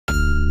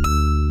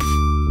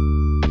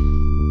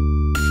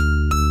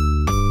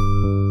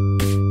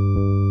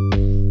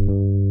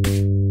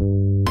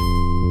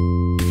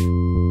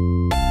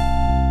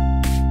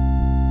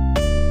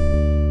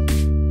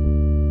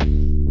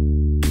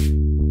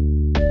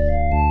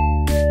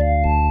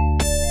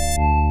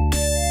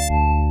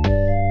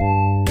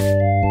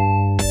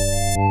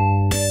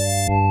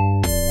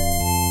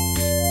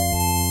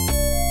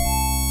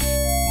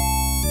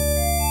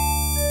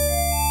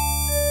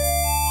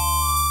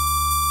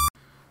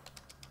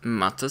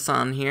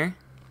Matto-san here.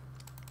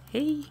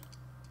 Hey.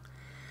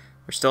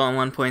 We're still on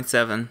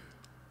 1.7,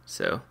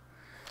 so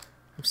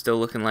I'm still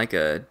looking like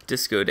a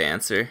disco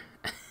dancer.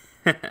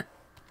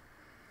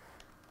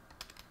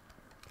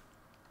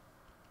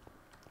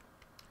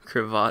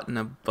 Cravat and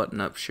a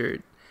button-up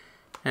shirt.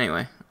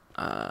 Anyway,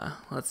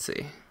 let's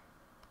see.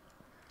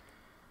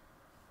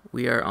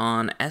 We are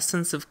on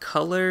Essence of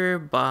Color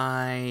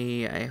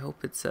by, I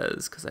hope it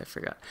says, because I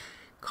forgot,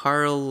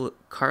 Carlushow?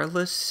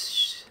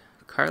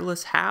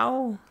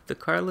 The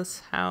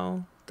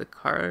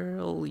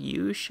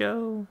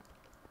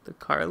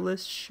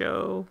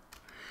TheCarlushow?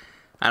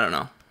 I don't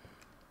know.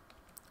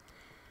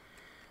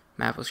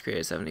 Map was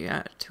created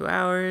 72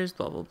 hours,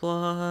 blah blah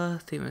blah.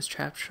 Theme is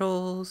trap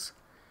trolls.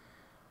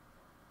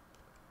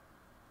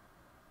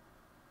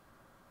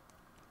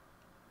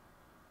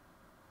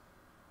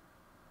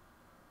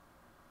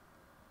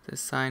 This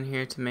sign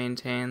here to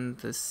maintain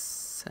the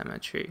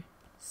symmetry.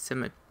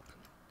 Symmetry.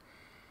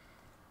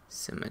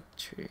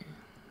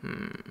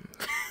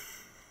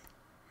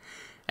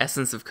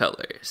 Essence of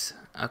Colors.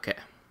 Okay.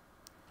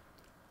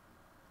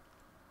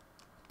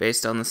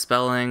 Based on the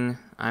spelling,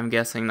 I'm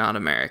guessing not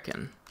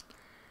American.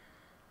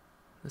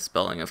 The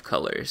spelling of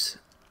colors.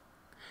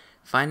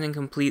 Find and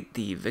complete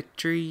the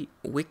Victory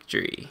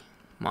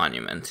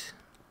Monument.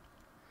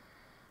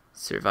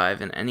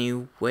 Survive in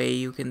any way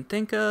you can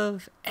think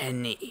of.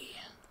 Any.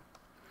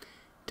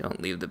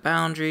 Don't leave the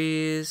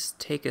boundaries.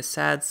 Take a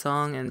sad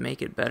song and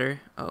make it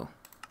better. Oh.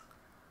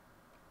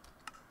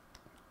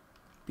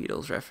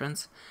 Beatles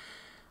reference.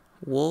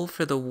 Wool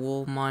for the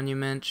wool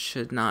monument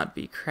should not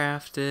be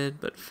crafted,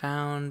 but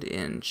found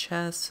in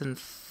chests and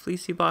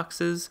fleecy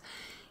boxes.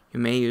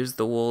 You may use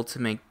the wool to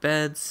make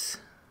beds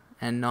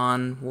and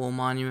non-wool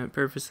monument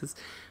purposes.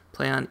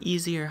 Play on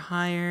easy or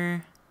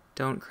higher.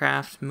 Don't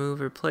craft,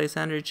 move, or place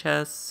under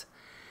chests.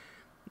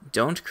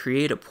 Don't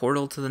create a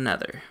portal to the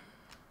nether.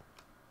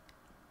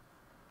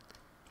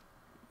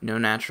 No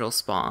natural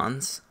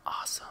spawns.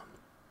 Awesome.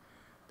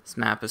 This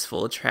map is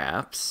full of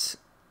traps.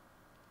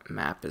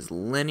 Map is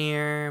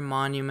linear.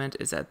 Monument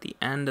is at the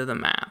end of the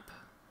map.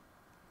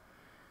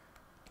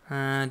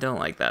 Don't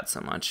like that so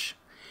much.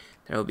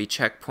 There will be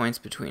checkpoints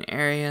between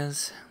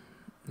areas.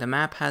 The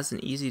map has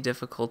an easy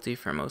difficulty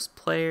for most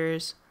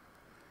players.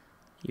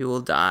 You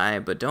will die,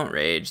 but don't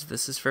rage.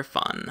 This is for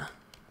fun.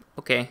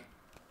 Okay.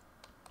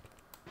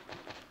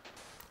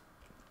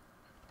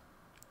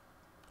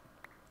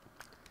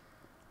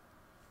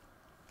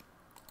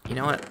 You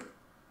know what?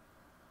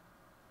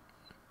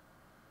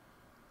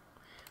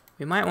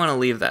 We might want to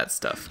leave that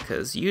stuff,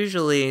 because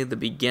usually the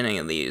beginning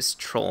of these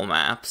troll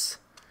maps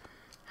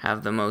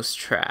have the most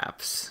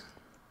traps.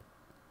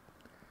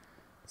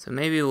 So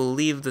maybe we'll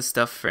leave the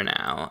stuff for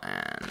now,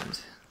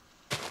 and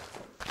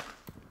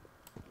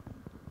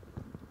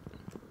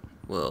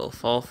we'll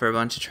fall for a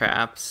bunch of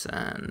traps,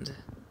 and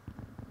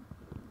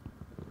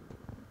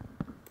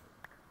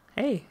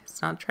hey,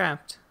 it's not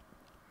trapped.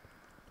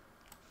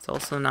 It's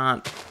also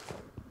not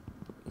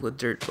with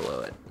dirt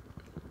below it.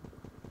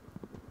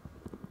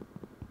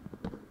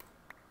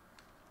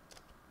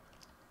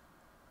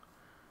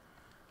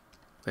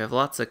 We have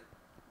lots of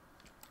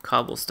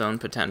cobblestone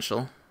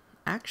potential.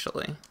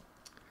 Actually,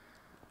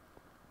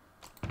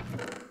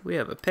 we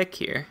have a pick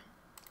here.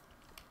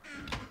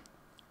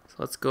 So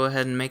let's go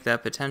ahead and make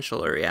that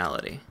potential a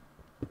reality.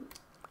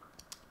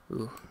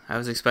 Ooh, I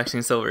was expecting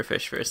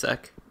silverfish for a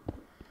sec.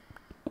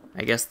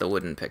 I guess the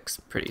wooden pick's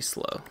pretty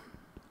slow.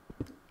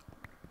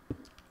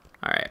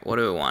 Alright, what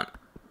do we want?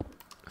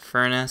 A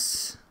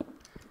furnace,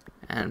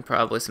 and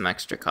probably some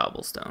extra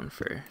cobblestone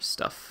for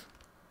stuff.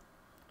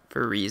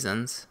 For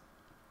reasons.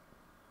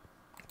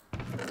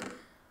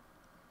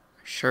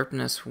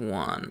 Sharpness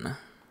 1.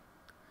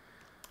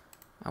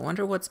 I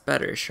wonder what's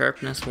better,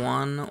 Sharpness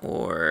 1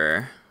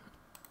 or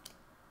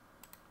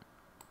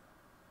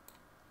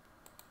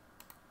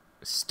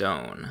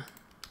stone?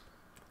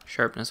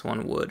 Sharpness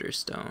 1 wood or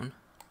stone?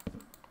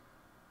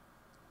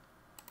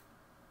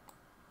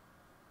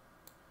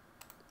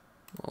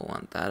 We'll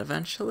want that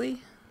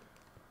eventually.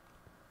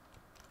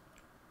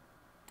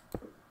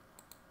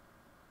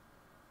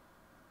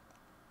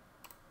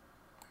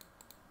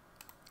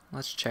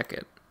 Let's check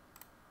it.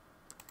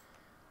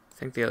 I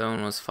think the other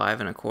one was 5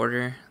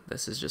 1/4.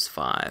 This is just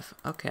 5.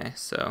 Okay,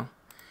 so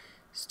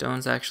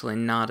stone's actually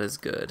not as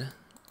good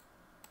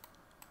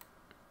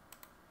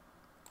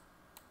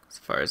as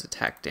far as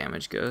attack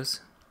damage goes.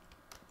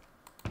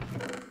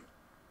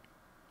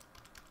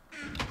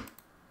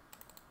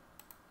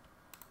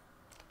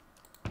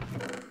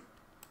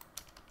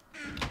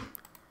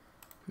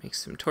 Make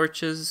some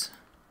torches.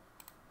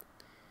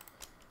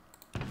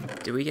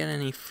 Do we get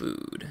any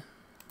food?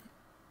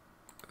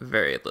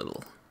 Very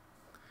little.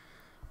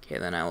 Okay,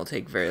 then I will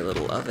take very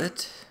little of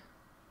it.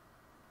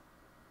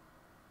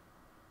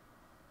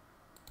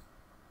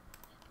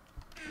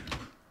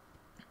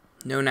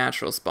 No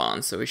natural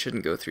spawns, so we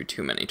shouldn't go through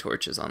too many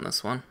torches on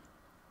this one.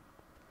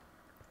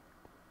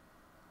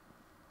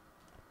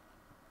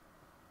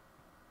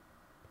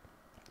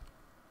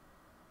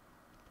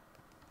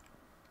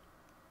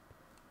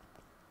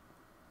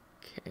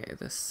 Okay,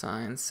 this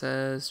sign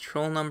says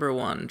troll number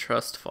 1,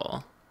 trust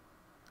fall.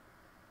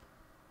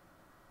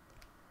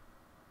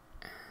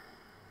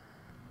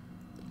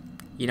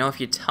 You know,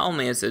 if you tell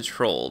me it's a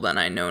troll, then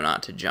I know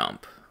not to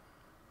jump.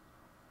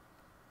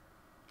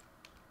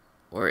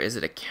 Or is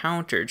it a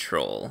counter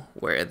troll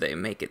where they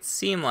make it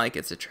seem like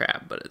it's a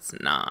trap, but it's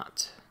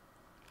not?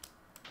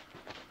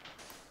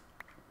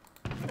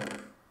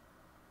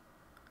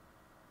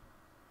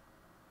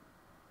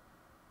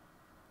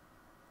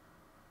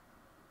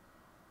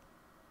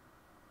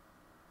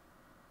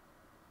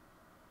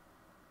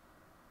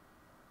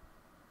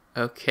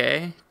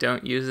 Okay,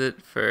 don't use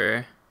it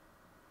for...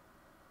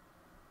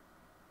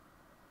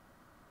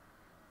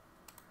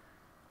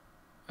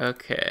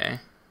 Okay.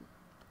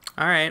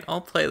 Alright,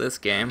 I'll play this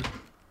game.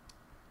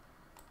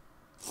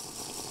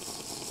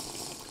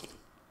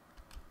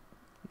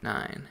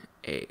 9,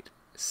 8,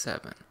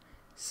 7,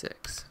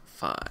 6,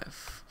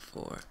 5,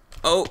 4...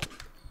 Oh!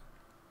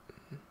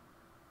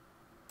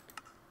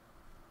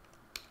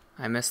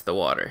 I missed the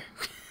water.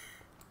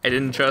 I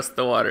didn't trust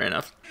the water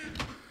enough.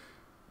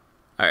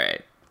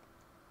 Alright.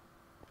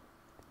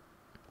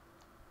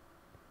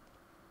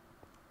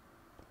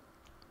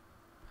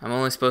 I'm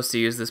only supposed to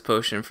use this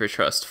potion for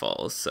trust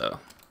falls,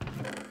 so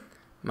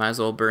might as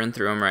well burn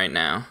through them right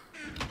now.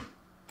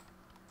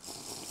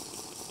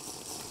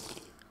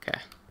 Okay.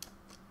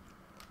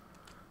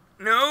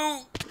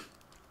 No!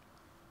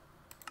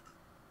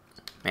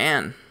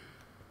 Man.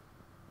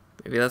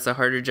 Maybe that's a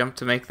harder jump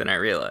to make than I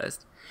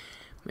realized.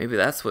 Maybe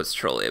that's what's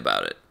trolly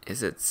about it,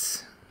 is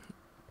it's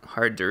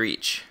hard to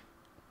reach.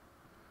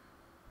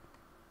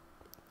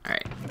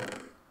 Alright.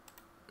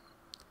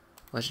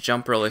 Let's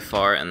jump really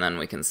far, and then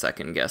we can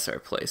second guess our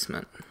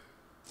placement.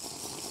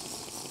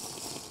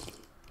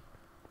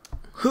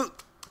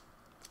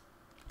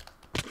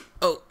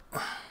 Oh.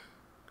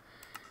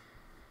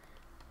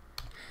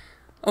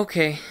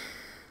 Okay.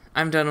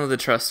 I'm done with the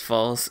trust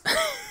falls.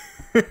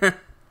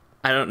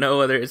 I don't know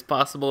whether it's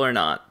possible or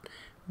not,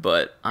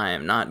 but I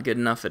am not good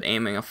enough at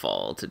aiming a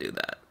fall to do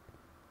that.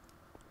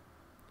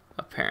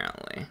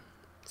 Apparently.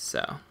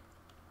 So,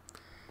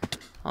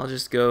 I'll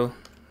just go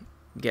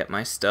get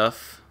my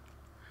stuff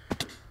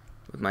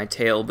with my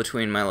tail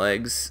between my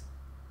legs.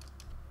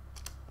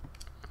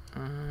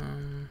 Is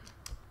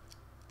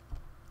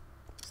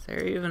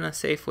there even a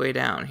safe way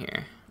down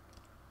here?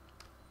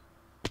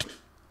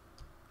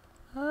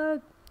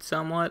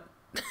 Somewhat.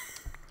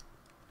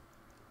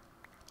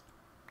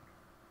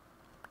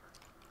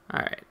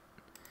 Alright.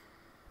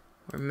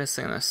 We're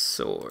missing a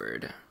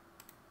sword.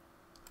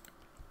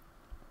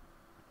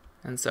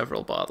 And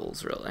several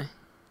bottles, really.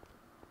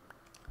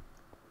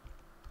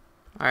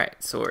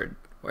 Alright, sword.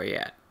 Where you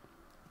at?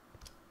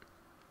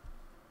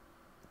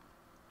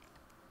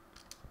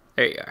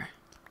 There you are.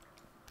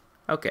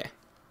 Okay.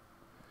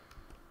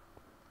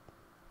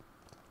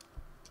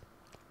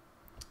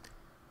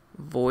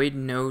 Void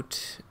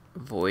note,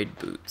 void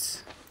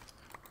boots.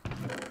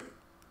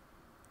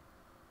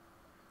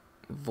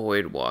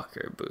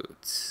 VOIDWALKER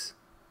boots.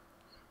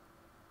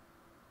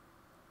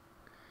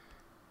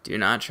 Do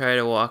not try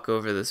to walk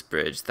over this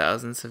bridge.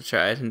 Thousands have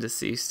tried and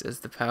deceased as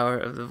the power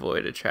of the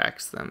void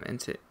attracts them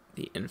into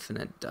the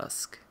infinite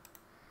dusk.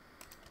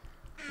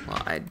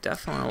 Well, I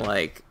definitely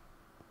like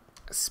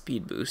a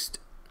speed boost.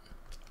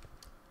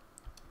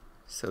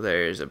 So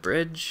there's a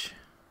bridge.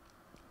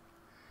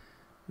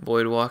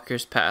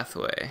 VOIDWALKER's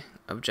pathway.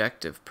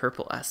 Objective,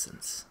 purple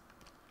essence.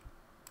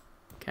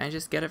 Can I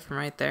just get it from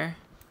right there?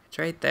 It's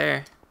right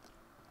there.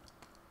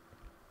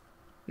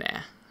 Nah,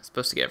 I'm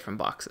supposed to get it from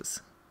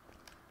boxes.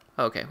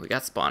 Okay, we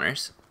got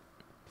spawners.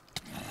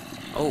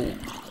 Oh.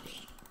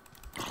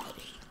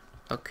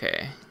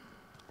 Okay.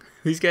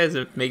 These guys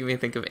are making me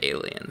think of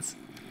aliens.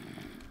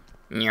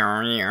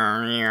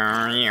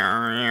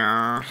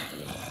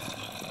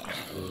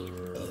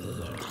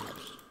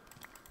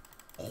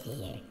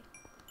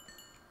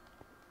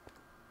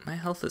 My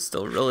health is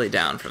still really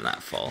down from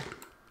that fall.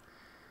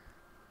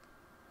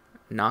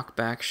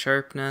 Knockback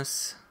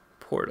sharpness.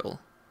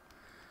 Portal.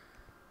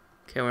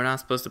 Okay, we're not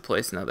supposed to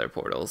place another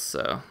portal,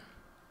 so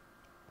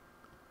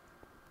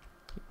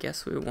I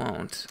guess we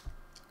won't.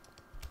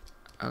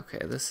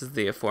 Okay, this is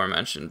the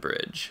aforementioned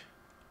bridge.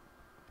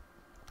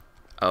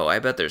 Oh, I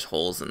bet there's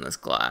holes in this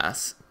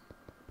glass.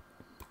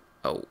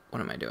 Oh,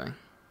 what am I doing?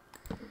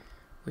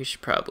 We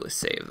should probably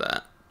save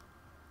that.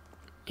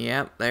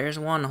 Yep, there's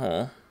one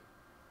hole.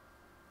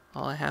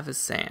 All I have is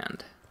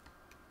sand.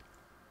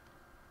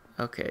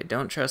 Okay,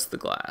 don't trust the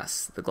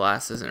glass. The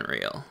glass isn't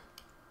real.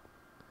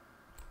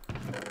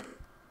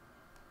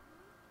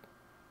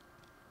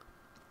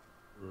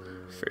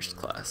 First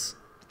class.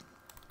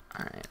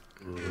 Alright.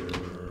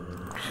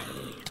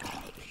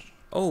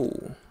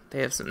 Oh,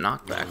 they have some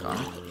knockback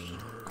on them.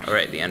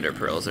 Alright, the ender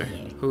pearls are...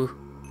 Whew.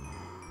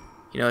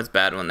 You know it's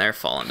bad when they're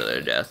falling to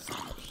their death.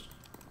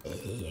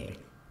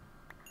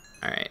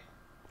 Alright.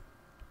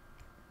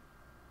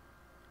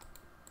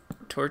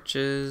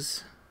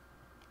 Torches.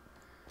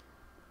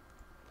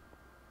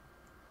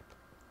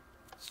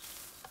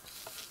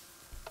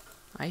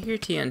 I hear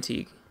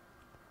TNT.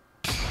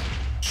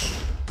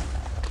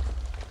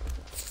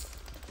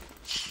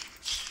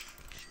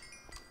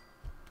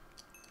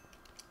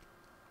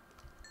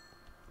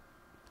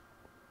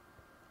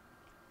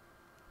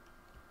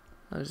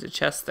 there's a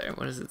chest there.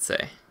 What does it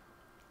say?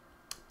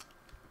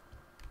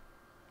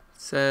 It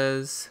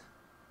says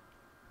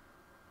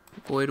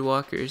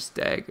Voidwalker's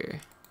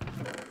dagger.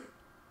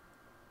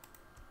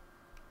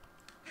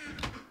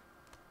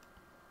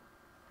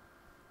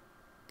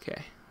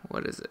 Okay,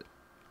 what is it?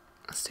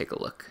 Let's take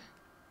a look.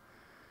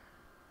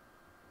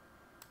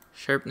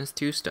 Sharpness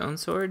 2 stone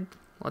sword?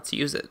 Let's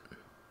use it.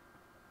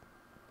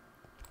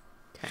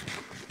 Okay.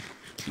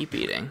 Keep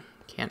eating.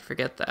 Can't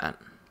forget that.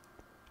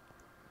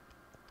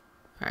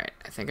 Alright,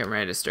 I think I'm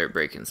ready to start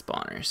breaking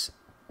spawners.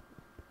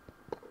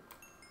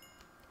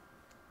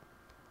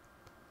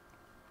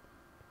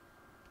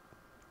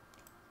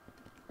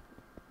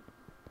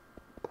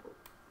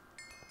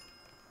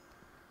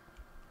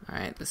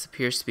 Alright, this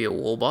appears to be a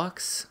wool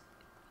box.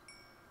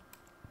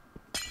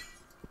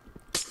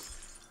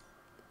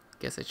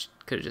 Guess I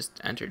could have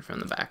just entered from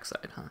the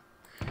backside, huh?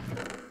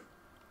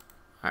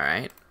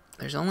 Alright,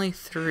 there's only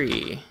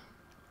 3.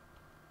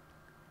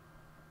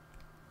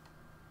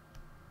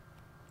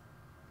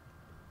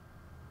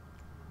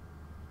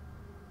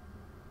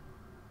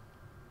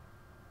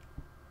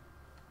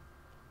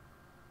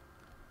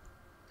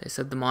 They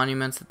said the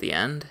monument's at the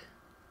end.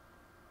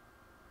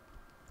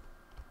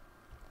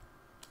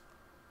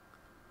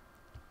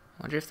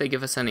 Wonder if they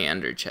give us any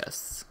ender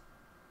chests.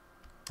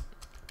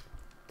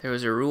 There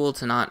was a rule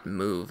to not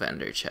move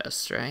ender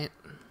chests, right?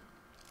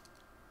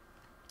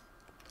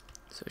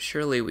 So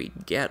surely we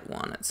get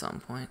one at some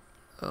point.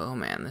 Oh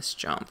man, this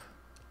jump.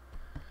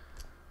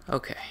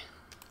 Okay.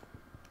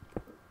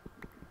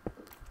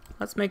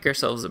 Let's make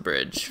ourselves a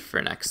bridge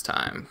for next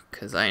time,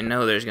 because I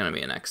know there's going to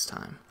be a next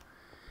time.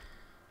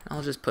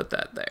 I'll just put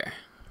that there.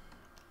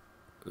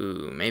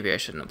 Ooh, maybe I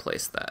shouldn't have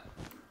placed that.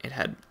 It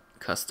had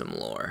custom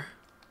lore.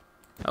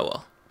 Oh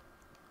well.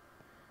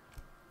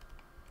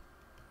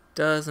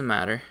 Doesn't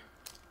matter.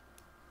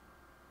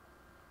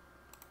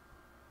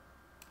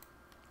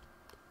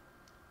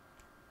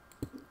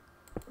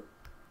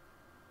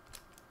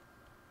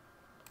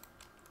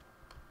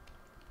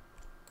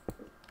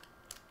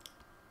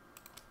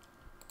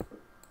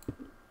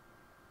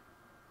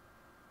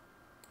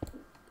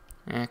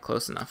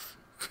 Close enough.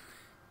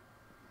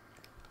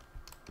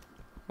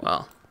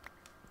 Well.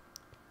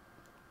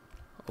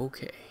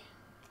 Okay.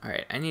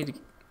 Alright, I need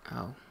to...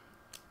 Oh.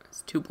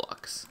 It's 2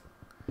 blocks.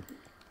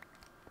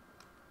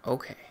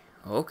 Okay.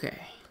 Okay.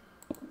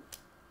 I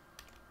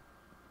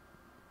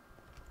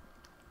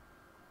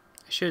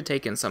should have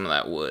taken some of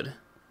that wood.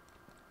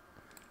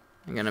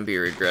 I'm gonna be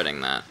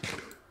regretting that.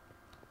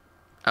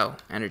 Oh,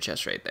 ender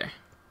chest right there.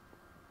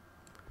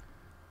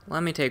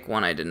 Let me take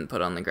one I didn't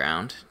put on the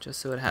ground, just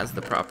so it has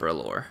the proper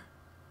lore.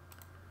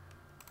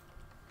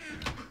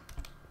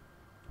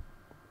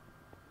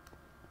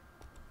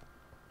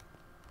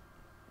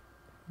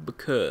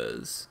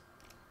 Because...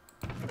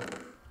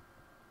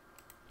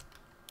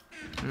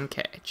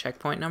 Okay,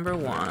 checkpoint number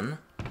 1.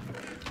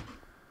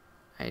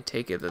 I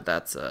take it that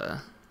that's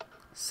a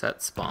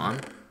set spawn.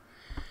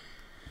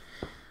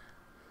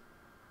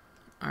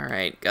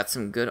 Alright, got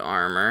some good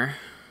armor.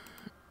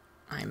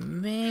 I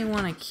may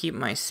want to keep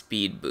my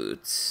speed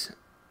boots.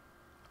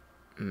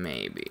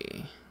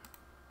 Maybe.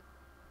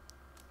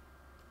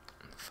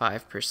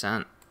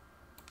 5%.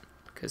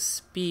 Because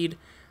speed...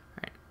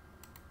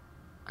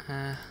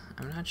 Alright.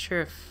 I'm not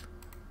sure if...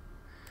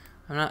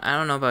 I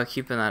don't know about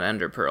keeping that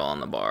ender pearl on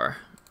the bar.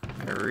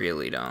 I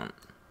really don't.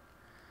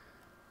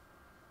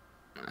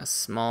 A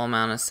small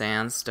amount of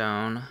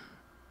sandstone.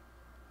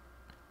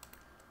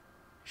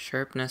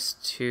 Sharpness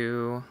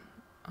 2.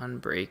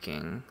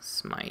 Unbreaking.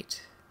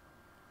 Smite.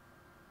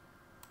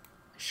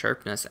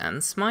 Sharpness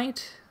and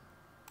smite?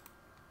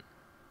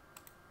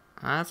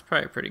 That's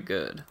probably pretty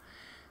good.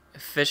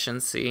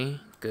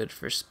 Efficiency. Good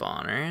for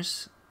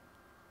spawners.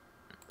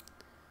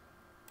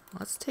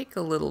 Let's take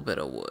a little bit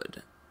of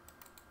wood.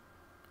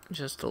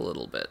 Just a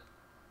little bit.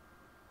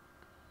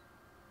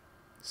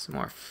 Some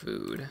more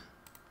food.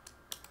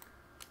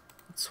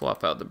 Let's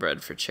swap out the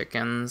bread for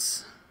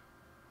chickens.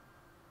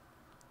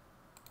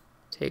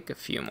 Take a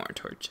few more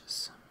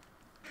torches.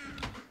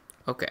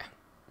 Okay.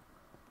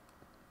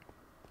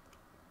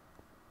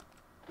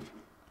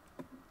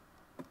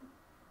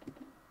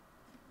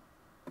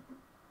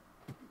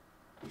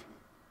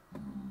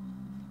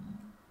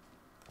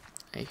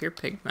 I hear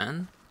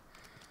Pigman.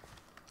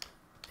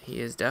 He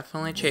is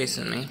definitely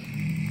chasing me.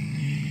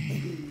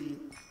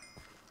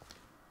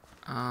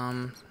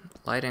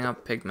 Lighting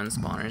up pigman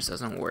spawners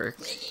doesn't work.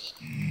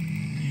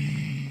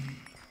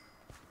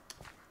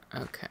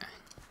 Okay.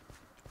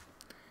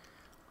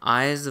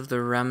 Eyes of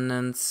the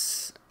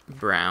Remnants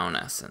brown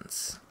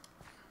essence.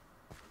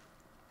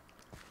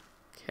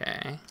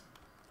 Okay.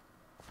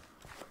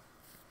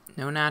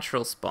 No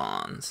natural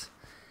spawns.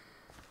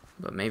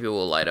 But maybe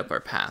we'll light up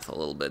our path a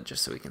little bit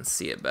just so we can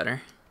see it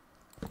better.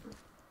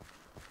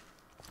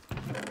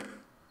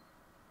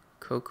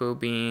 Cocoa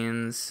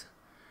beans.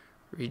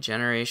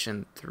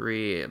 Regeneration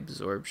 3,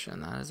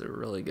 absorption. That is a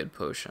really good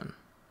potion.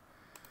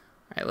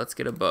 Alright, let's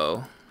get a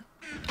bow.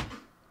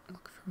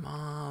 Look for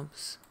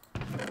mobs.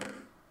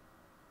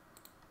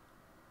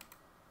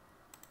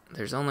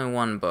 there's only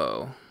one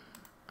bow.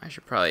 I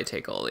should probably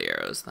take all the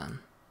arrows then.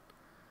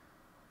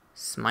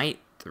 Smite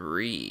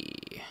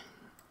 3.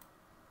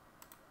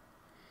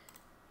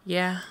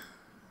 Yeah,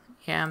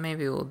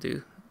 maybe we'll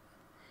do.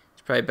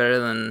 It's probably better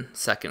than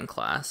second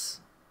class.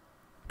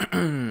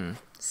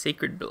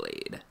 Sacred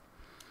Blade.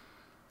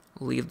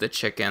 Leave the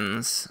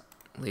chickens.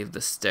 Leave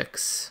the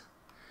sticks.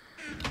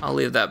 I'll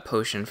leave that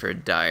potion for a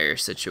dire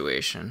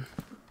situation.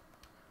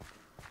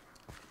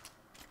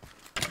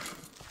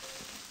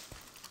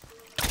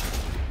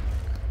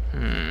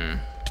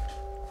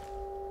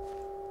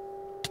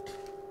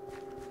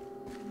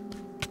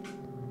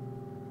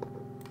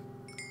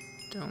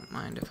 Don't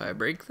mind if I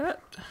break that.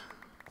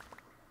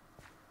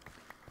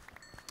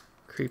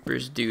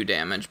 Creepers do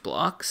damage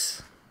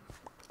blocks.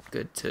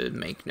 Good to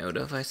make note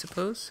of, I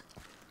suppose.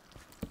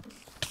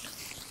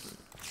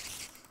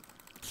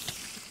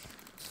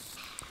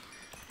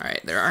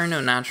 Alright, there are no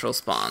natural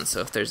spawns,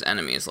 so if there's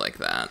enemies like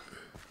that,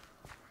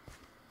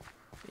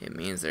 it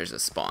means there's a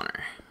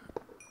spawner.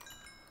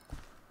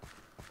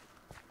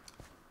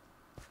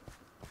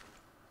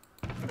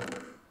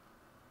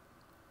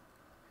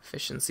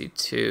 Efficiency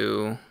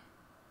 2.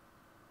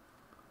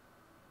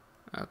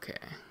 Okay.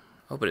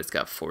 Oh, but it's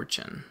got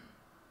fortune.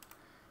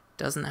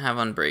 Doesn't have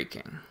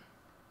unbreaking.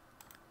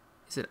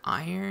 Is it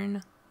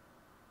iron?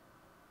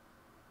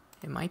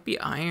 It might be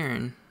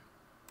iron.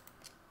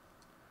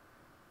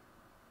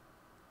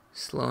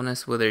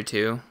 Slowness wither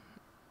 2.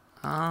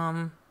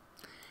 That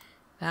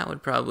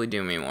would probably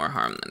do me more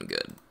harm than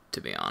good,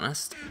 to be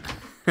honest.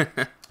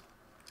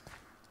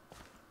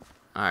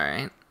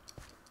 Alright.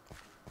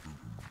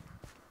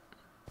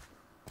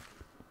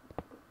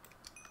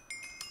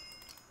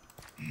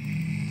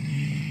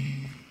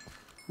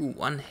 Ooh,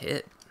 1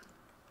 hit.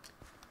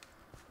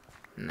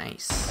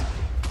 Nice.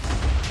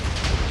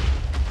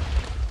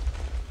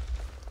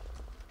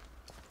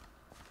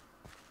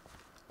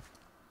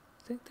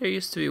 I think there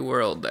used to be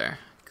world there.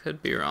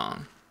 Could be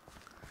wrong.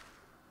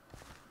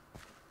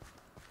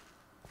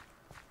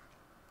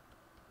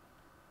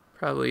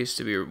 Probably used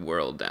to be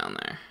world down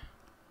there.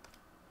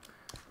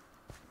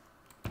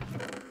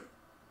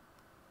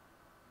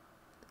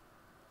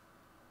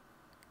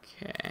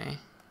 Okay.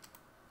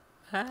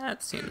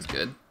 That seems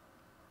good.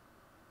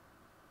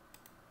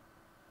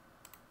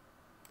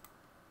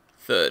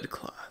 Third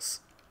class.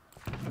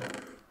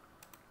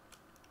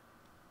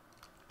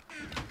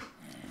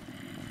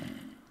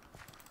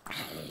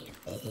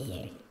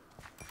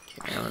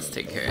 Okay, let's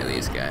take care of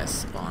these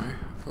guys. Spawner.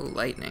 Oh,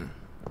 lightning.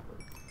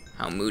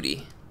 How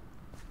moody.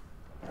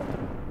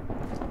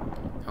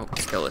 Oh,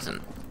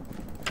 skeleton.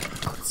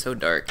 Oh, it's so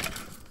dark.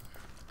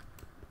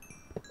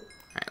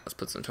 Alright, let's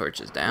put some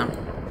torches down.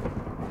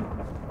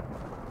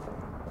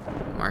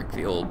 Mark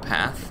the old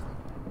path.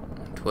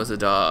 'Twas a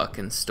dark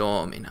and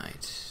stormy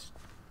night.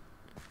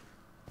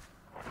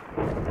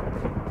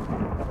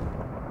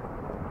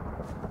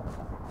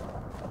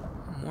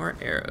 More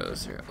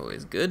arrows are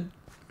always good.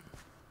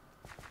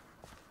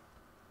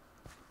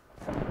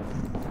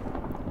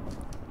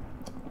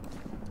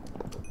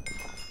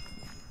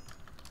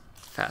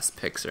 Fast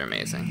picks are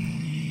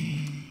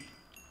amazing.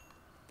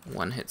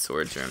 One-hit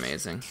swords are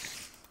amazing.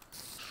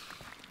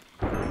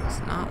 It's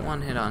not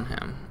one hit on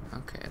him.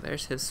 Okay,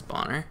 there's his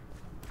spawner.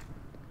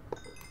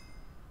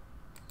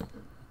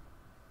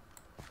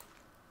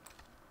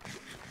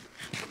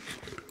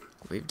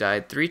 We've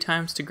died 3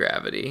 times to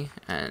gravity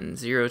and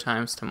 0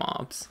 times to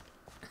mobs.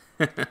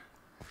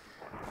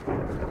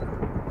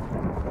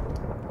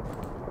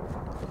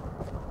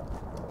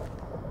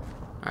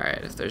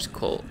 Alright, if there's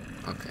coal...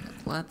 Okay,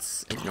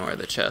 let's ignore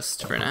the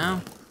chest for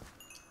now.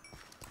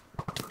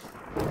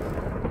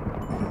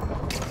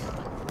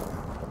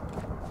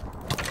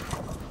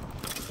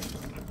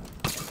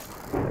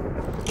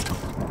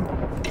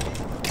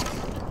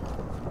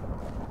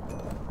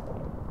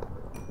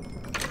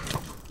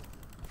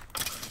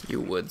 You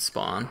would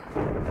spawn.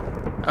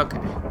 Okay.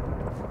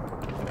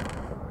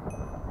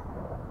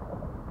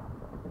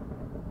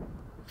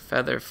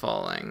 Feather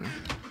falling.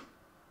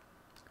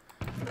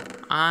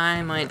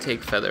 I might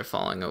take feather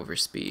falling over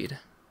speed.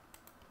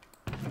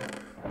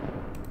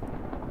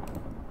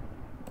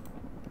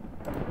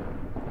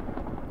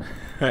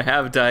 I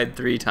have died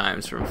 3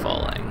 times from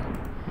falling.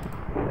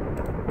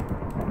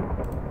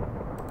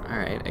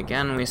 Alright,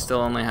 again, we still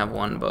only have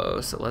 1 bow,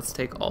 so let's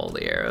take all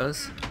the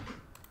arrows.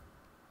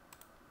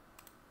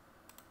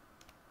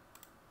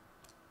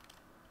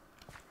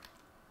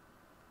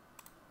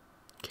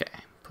 Okay,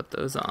 put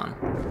those on.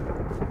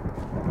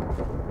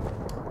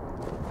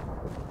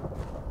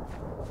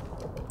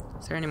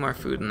 Is there any more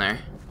food in there?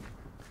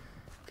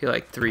 I feel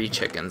like 3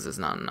 chickens is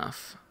not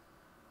enough.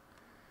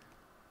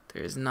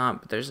 There's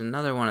not, but there's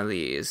another one of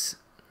these.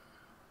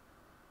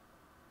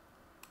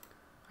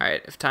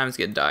 Alright, if times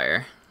get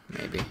dire,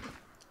 maybe.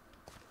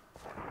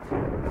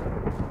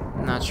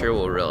 I'm not sure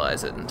we'll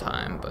realize it in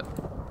time, but...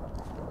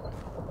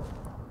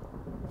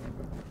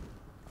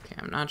 Okay,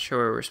 I'm not sure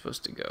where we're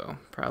supposed to go.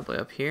 Probably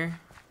up here.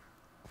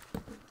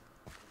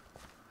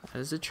 That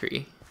is a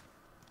tree.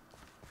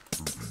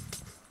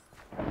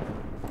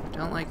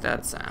 Don't like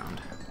that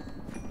sound.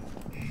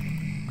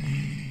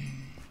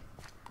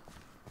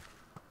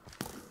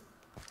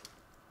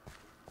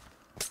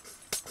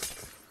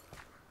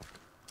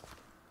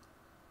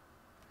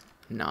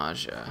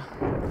 Nausea.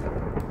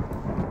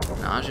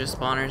 Nausea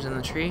spawners in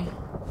the tree?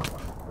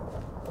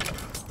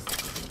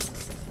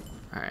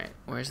 Alright,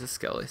 where's the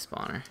skelly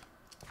spawner?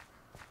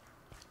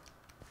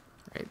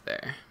 Right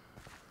there.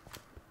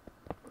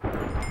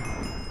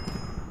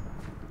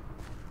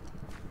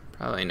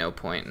 Probably no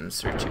point in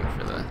searching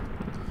for the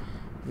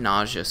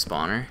nausea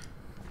spawner.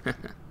 Okay,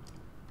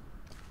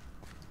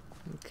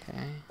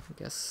 I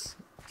guess.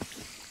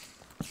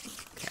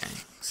 Okay,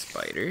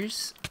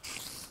 spiders.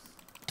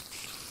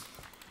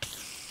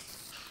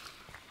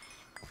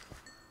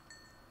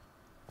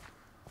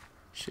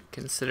 Should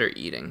consider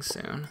eating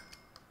soon.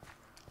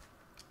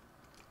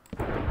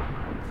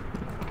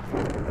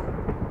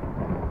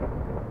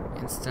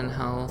 Instant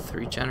health,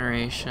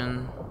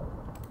 regeneration,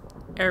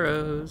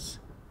 arrows.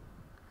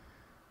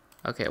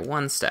 Okay,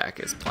 1 stack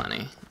is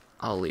plenty.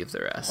 I'll leave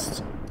the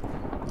rest.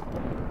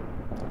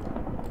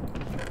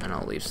 And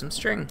I'll leave some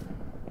string.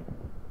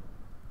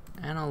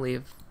 And I'll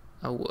leave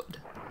a wood.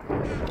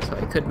 So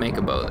I could make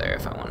a bow there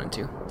if I wanted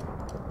to.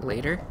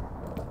 Later.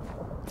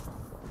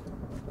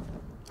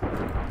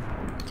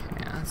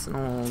 Okay, that's an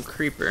old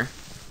creeper.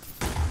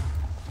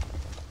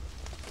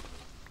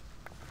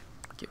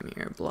 Give me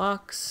your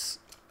blocks.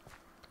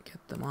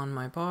 Get them on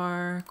my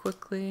bar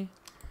quickly.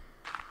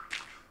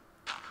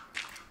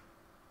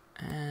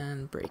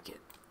 And break it.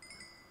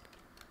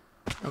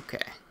 Okay.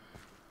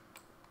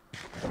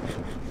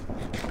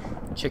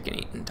 Chicken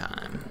eating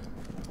time.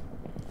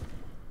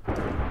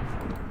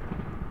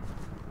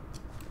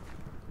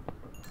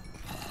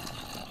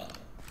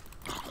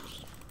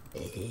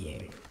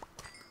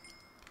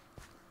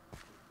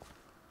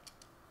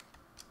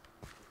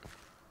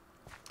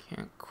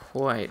 Can't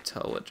quite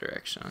tell what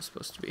direction I'm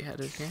supposed to be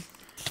headed here.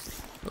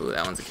 Ooh,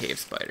 that one's a cave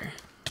spider.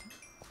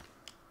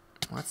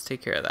 Let's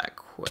take care of that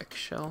quick,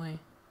 shall we?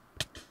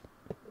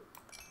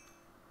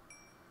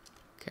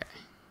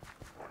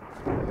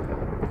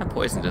 That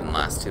poison didn't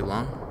last too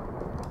long.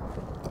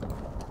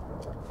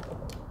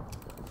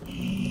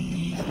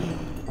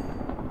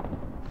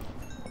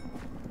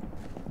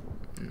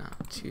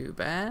 Not too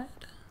bad.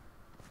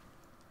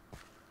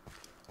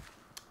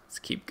 Let's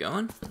keep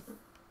going.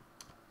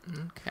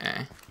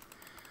 Okay.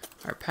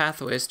 Our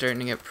pathway is starting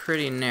to get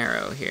pretty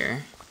narrow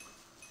here.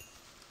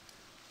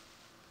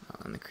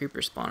 Oh, and the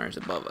creeper spawner's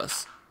above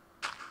us.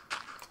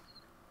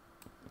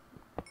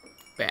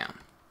 Bam.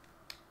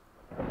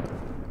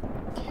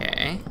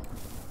 Okay.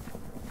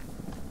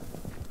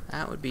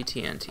 That would be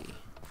TNT.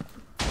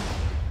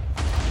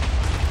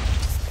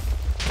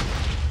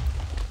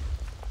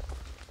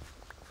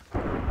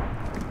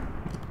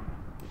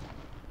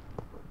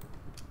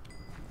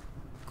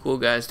 Cool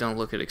guys don't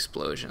look at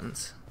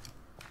explosions.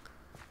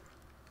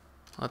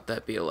 Let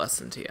that be a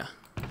lesson to you.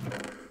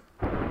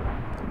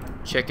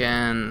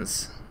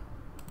 Chickens.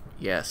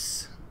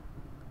 Yes.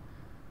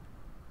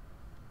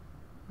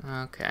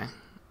 Okay.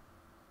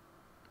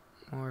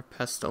 More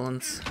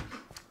pestilence.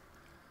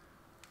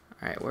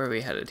 Alright, where are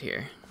we headed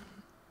here?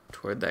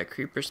 Toward that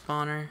creeper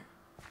spawner?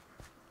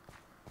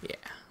 Yeah,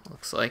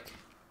 looks like.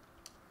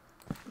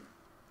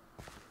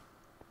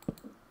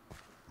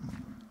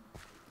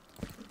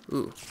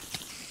 Ooh.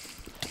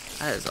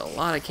 That is a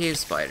lot of cave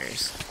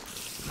spiders.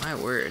 My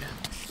word.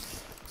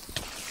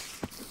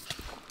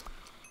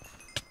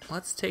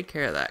 Let's take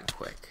care of that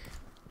quick.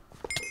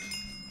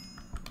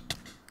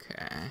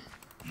 Okay.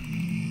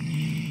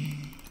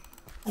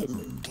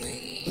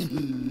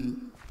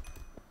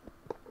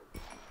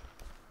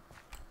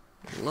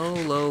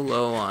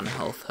 Low on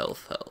health.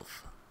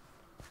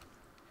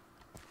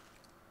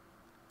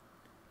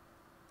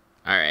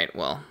 Alright,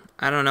 well,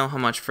 I don't know how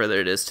much further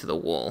it is to the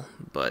wool,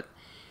 but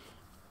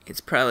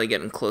it's probably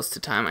getting close to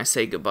time I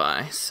say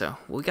goodbye. So,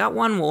 we got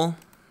 1 wool.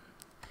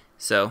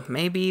 So,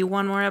 maybe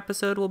 1 more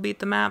episode will beat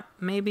the map.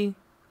 Maybe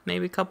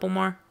a couple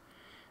more.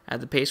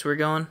 At the pace we're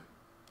going.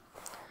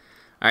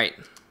 Alright,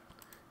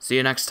 see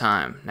you next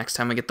time. Next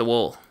time we get the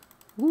wool.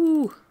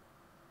 Woo!